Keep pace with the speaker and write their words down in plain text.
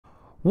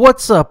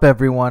What's up,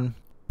 everyone?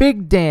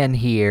 Big Dan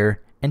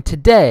here, and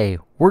today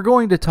we're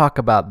going to talk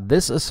about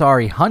this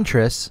Asari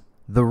huntress,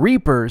 the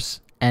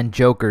Reapers, and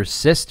Joker's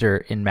sister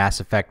in Mass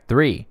Effect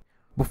 3.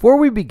 Before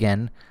we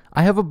begin,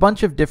 I have a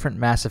bunch of different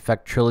Mass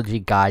Effect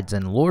trilogy guides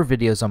and lore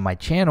videos on my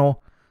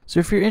channel, so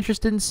if you're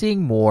interested in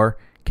seeing more,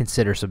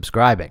 consider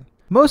subscribing.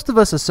 Most of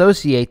us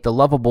associate the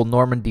lovable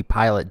Normandy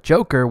pilot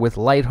Joker with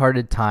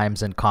lighthearted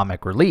times and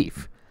comic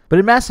relief, but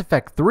in Mass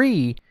Effect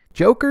 3,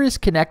 Joker is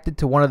connected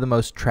to one of the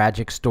most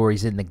tragic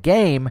stories in the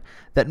game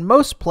that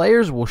most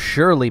players will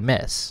surely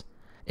miss.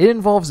 It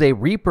involves a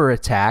Reaper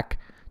attack,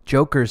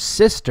 Joker's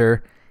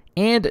sister,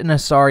 and an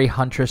Asari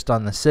huntress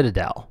on the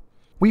Citadel.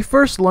 We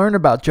first learn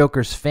about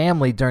Joker's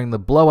family during the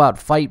blowout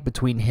fight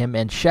between him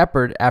and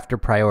Shepard after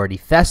Priority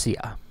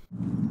Thessia.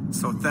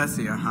 So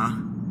Thessia, huh?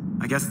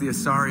 I guess the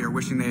Asari are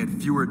wishing they had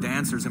fewer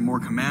dancers and more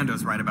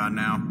commandos right about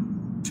now.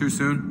 Too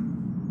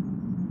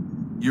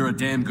soon? You're a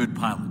damn good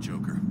pilot,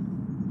 Joker.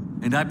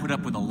 And I put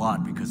up with a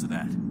lot because of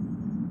that.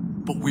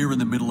 But we're in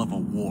the middle of a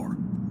war.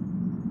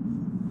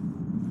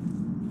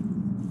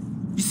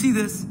 You see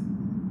this?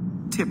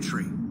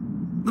 Tiptree.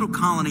 Little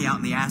colony out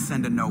in the ass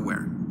end of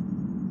nowhere.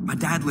 My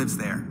dad lives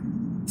there.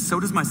 So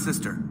does my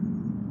sister.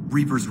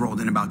 Reapers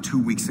rolled in about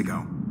 2 weeks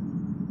ago.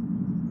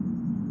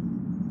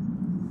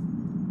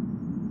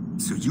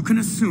 So you can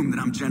assume that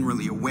I'm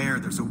generally aware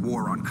there's a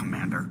war on,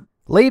 Commander.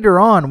 Later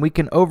on, we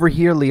can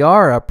overhear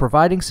Liara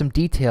providing some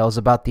details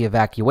about the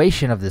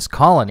evacuation of this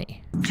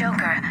colony.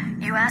 Joker,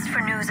 you asked for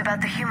news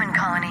about the human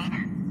colony,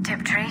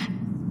 Tiptree?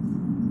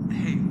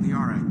 Hey,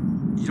 Liara,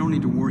 you don't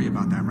need to worry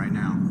about that right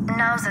now.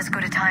 Now's as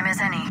good a time as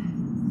any.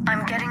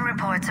 I'm getting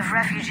reports of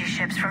refugee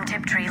ships from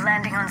Tiptree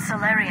landing on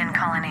Salarian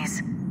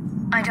colonies.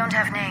 I don't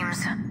have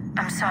names.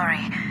 I'm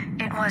sorry.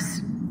 It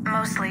was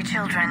mostly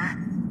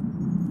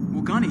children.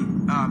 Well, Gunny,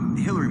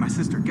 Hilary, my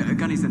sister,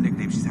 Gunny's the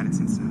nickname. She's had it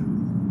since,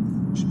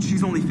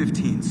 she's only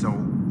 15, so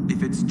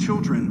if it's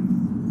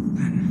children,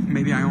 then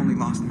maybe I only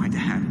lost my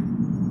dad.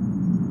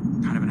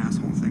 Kind of an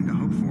asshole thing to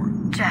hope for.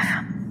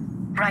 Jeff,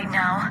 right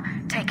now,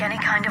 take any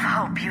kind of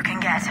hope you can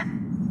get.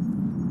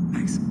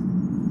 Thanks.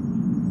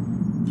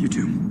 You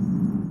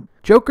too.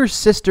 Joker's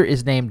sister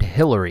is named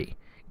Hilary.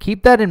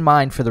 Keep that in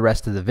mind for the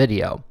rest of the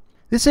video.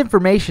 This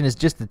information is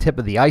just the tip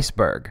of the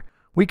iceberg.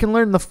 We can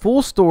learn the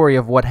full story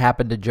of what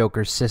happened to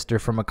Joker's sister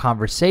from a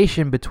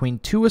conversation between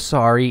two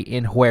Asari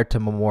in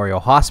Huerta Memorial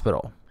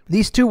Hospital.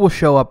 These two will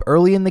show up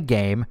early in the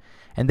game,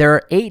 and there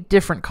are 8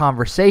 different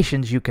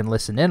conversations you can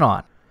listen in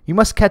on. You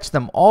must catch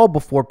them all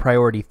before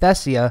Priority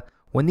Thessia,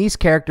 when these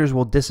characters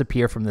will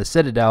disappear from the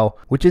Citadel,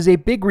 which is a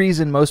big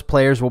reason most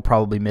players will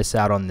probably miss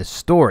out on this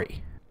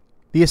story.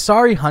 The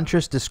Asari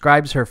huntress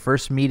describes her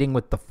first meeting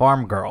with the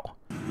farm girl.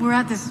 We're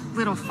at this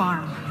little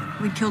farm.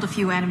 We'd killed a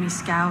few enemy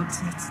scouts,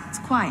 and it's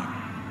quiet.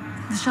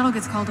 The shuttle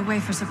gets called away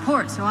for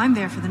support, so I'm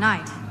there for the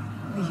night.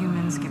 The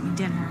humans get me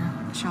dinner,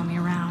 show me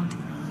around.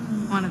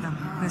 One of them,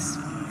 this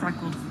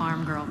freckled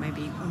farm girl,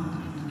 maybe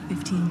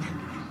 15.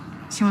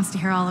 She wants to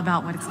hear all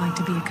about what it's like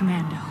to be a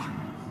commando.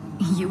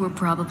 You were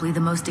probably the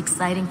most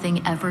exciting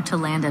thing ever to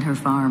land at her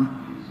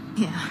farm.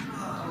 Yeah.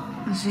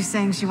 Well, she's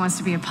saying she wants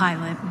to be a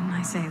pilot, and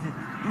I say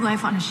that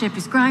life on a ship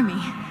is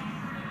grimy.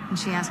 And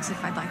she asks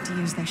if I'd like to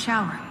use their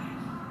shower.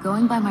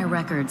 Going by my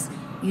records,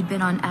 you'd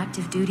been on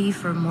active duty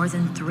for more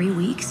than 3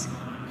 weeks?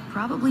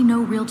 Probably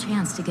no real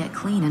chance to get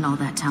clean in all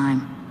that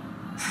time.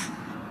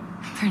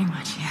 Pretty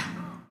much, yeah.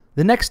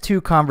 The next 2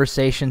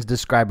 conversations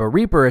describe a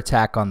Reaper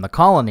attack on the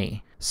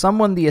colony.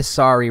 Someone the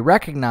Asari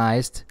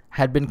recognized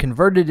had been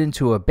converted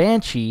into a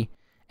Banshee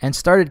and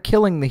started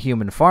killing the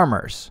human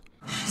farmers.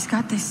 She's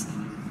got this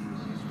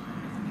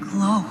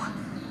glow.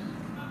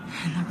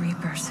 And the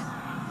Reapers.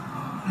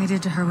 They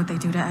did to her what they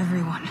do to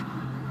everyone.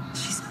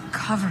 She's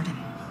covered in,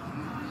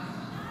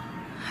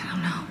 I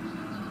don't know,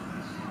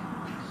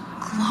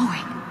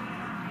 glowing.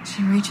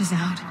 She reaches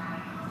out.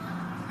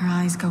 Her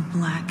eyes go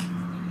black.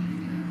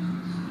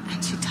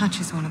 And she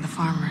touches one of the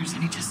farmers,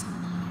 and he just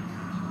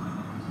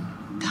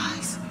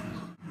dies.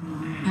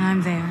 And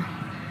I'm there,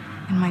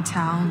 in my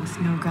towel with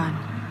no gun.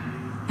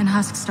 And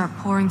husks start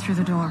pouring through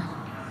the door.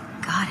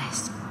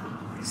 Goddess.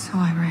 So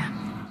I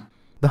ran.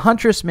 The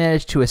huntress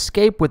managed to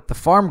escape with the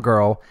farm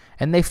girl,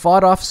 and they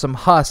fought off some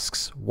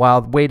husks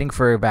while waiting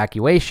for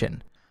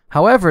evacuation.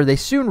 However, they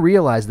soon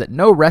realized that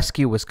no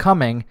rescue was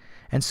coming,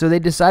 and so they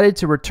decided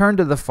to return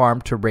to the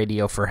farm to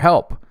radio for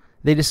help.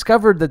 They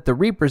discovered that the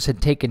Reapers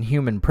had taken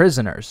human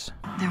prisoners.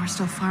 There were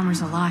still farmers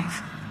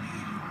alive.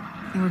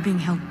 They were being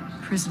held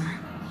prisoner.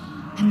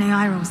 And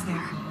Liara was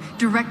there,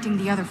 directing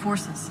the other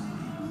forces.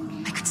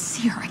 I could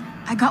see her.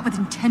 I got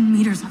within 10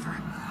 meters of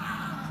her.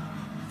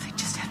 If I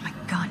just had my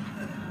gun.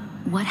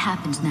 What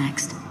happened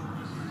next?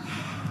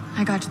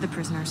 I got to the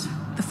prisoners.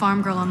 The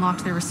farm girl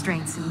unlocked their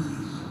restraints,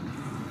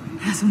 and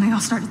that's when they all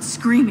started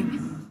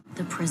screaming.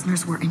 The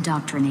prisoners were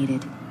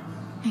indoctrinated.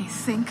 You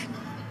think?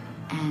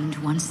 And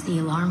once the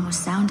alarm was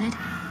sounded?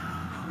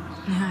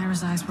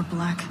 Liara's eyes were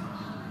black.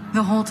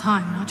 The whole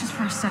time, not just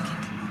for a second.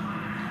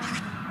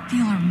 I could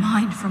feel her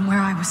mind from where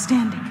I was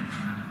standing.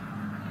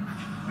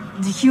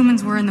 The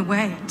humans were in the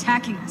way,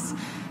 attacking us.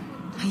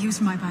 I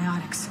used my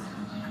biotics,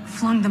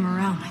 flung them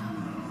around.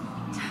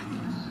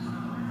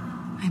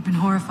 I'd been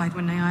horrified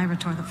when Liara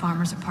tore the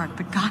farmers apart,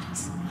 but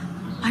goddess,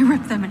 I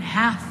ripped them in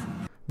half.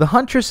 The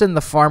huntress and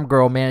the farm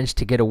girl managed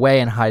to get away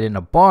and hide in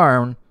a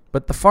barn,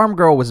 but the farm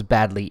girl was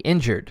badly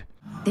injured.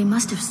 They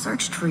must have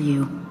searched for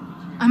you.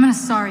 I'm an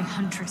Asari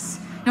huntress.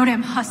 No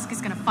damn husk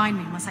is gonna find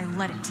me unless I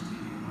let it.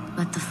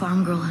 But the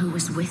farm girl who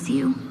was with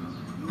you?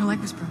 Her leg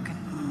was broken.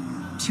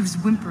 She was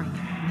whimpering,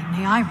 and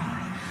then Liara.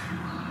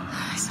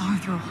 I saw her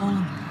through a hole in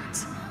the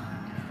boards.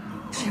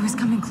 She was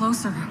coming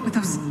closer with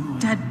those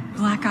dead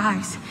black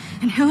eyes.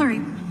 And Hilary,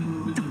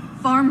 the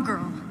farm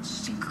girl,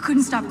 she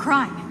couldn't stop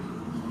crying.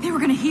 They were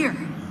gonna hear.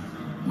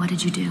 What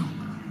did you do?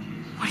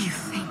 What do you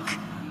think?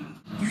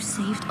 You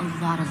saved a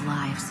lot of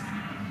lives.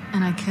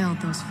 And I killed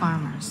those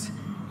farmers.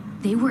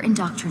 They were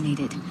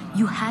indoctrinated.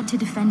 You had to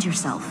defend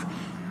yourself.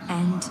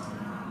 And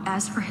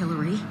as for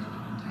Hilary...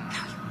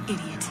 No, you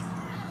idiot.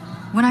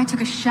 When I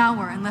took a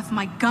shower and left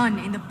my gun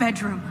in the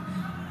bedroom,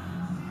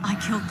 I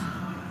killed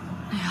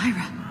them.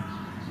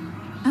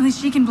 Liara. At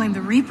least she can blame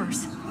the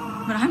Reapers.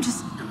 But I'm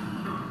just...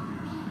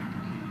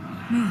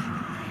 me.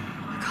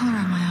 Color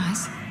on my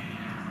eyes.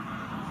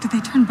 Did they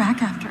turn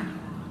back after?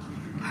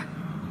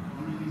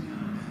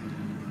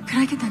 Could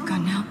I get that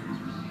gun now?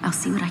 I'll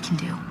see what I can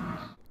do.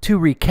 To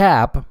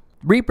recap,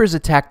 Reapers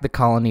attacked the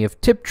colony of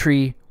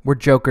Tiptree, where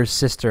Joker's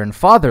sister and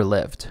father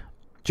lived.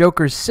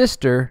 Joker's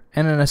sister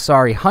and an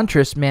Asari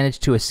huntress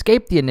managed to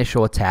escape the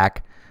initial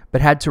attack,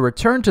 but had to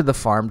return to the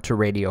farm to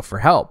radio for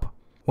help.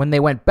 When they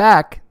went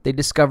back, they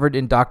discovered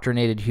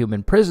indoctrinated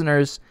human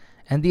prisoners,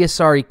 and the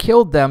Asari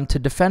killed them to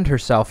defend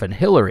herself and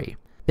Hilary.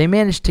 They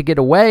managed to get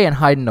away and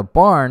hide in a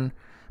barn,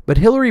 but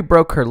Hilary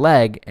broke her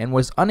leg and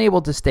was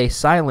unable to stay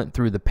silent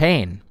through the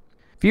pain.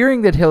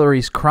 Fearing that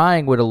Hilary's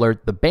crying would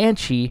alert the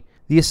Banshee,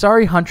 the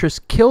Asari huntress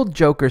killed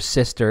Joker's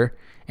sister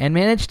and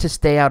managed to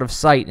stay out of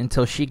sight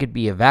until she could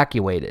be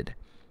evacuated.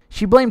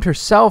 She blamed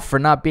herself for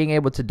not being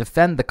able to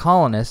defend the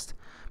colonists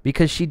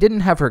because she didn't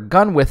have her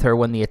gun with her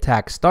when the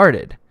attack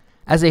started.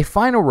 As a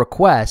final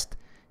request,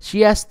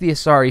 she asked the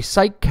Asari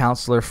psych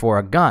counselor for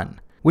a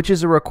gun, which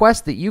is a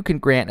request that you can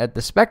grant at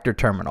the Spectre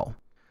terminal.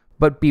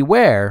 But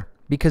beware,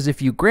 because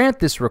if you grant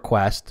this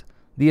request,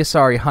 the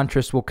Asari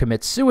huntress will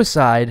commit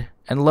suicide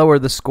and lower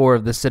the score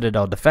of the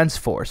Citadel Defense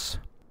Force.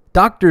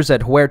 Doctors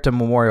at Huerta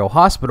Memorial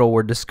Hospital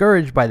were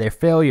discouraged by their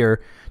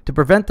failure to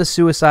prevent the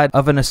suicide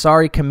of an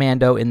Asari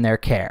commando in their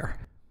care.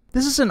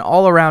 This is an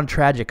all-around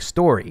tragic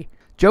story.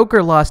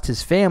 Joker lost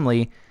his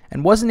family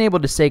and wasn't able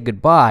to say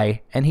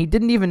goodbye, and he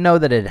didn't even know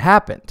that it had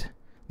happened.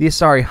 The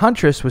Asari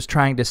huntress was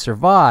trying to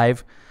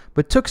survive,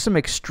 but took some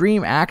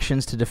extreme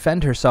actions to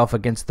defend herself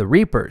against the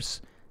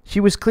Reapers. She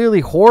was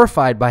clearly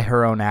horrified by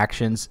her own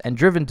actions and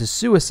driven to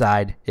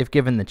suicide if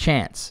given the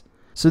chance.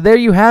 So there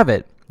you have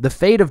it, the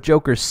fate of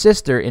Joker's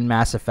sister in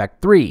Mass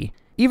Effect 3.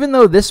 Even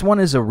though this one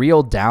is a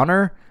real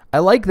downer, I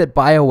like that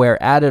BioWare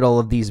added all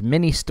of these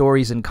mini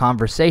stories and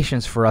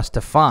conversations for us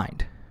to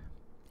find.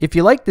 If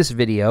you like this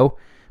video,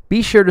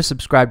 be sure to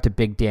subscribe to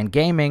Big Dan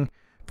Gaming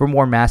for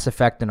more Mass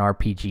Effect and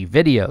RPG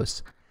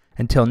videos.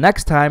 Until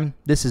next time,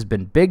 this has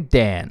been Big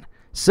Dan.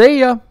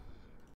 See ya!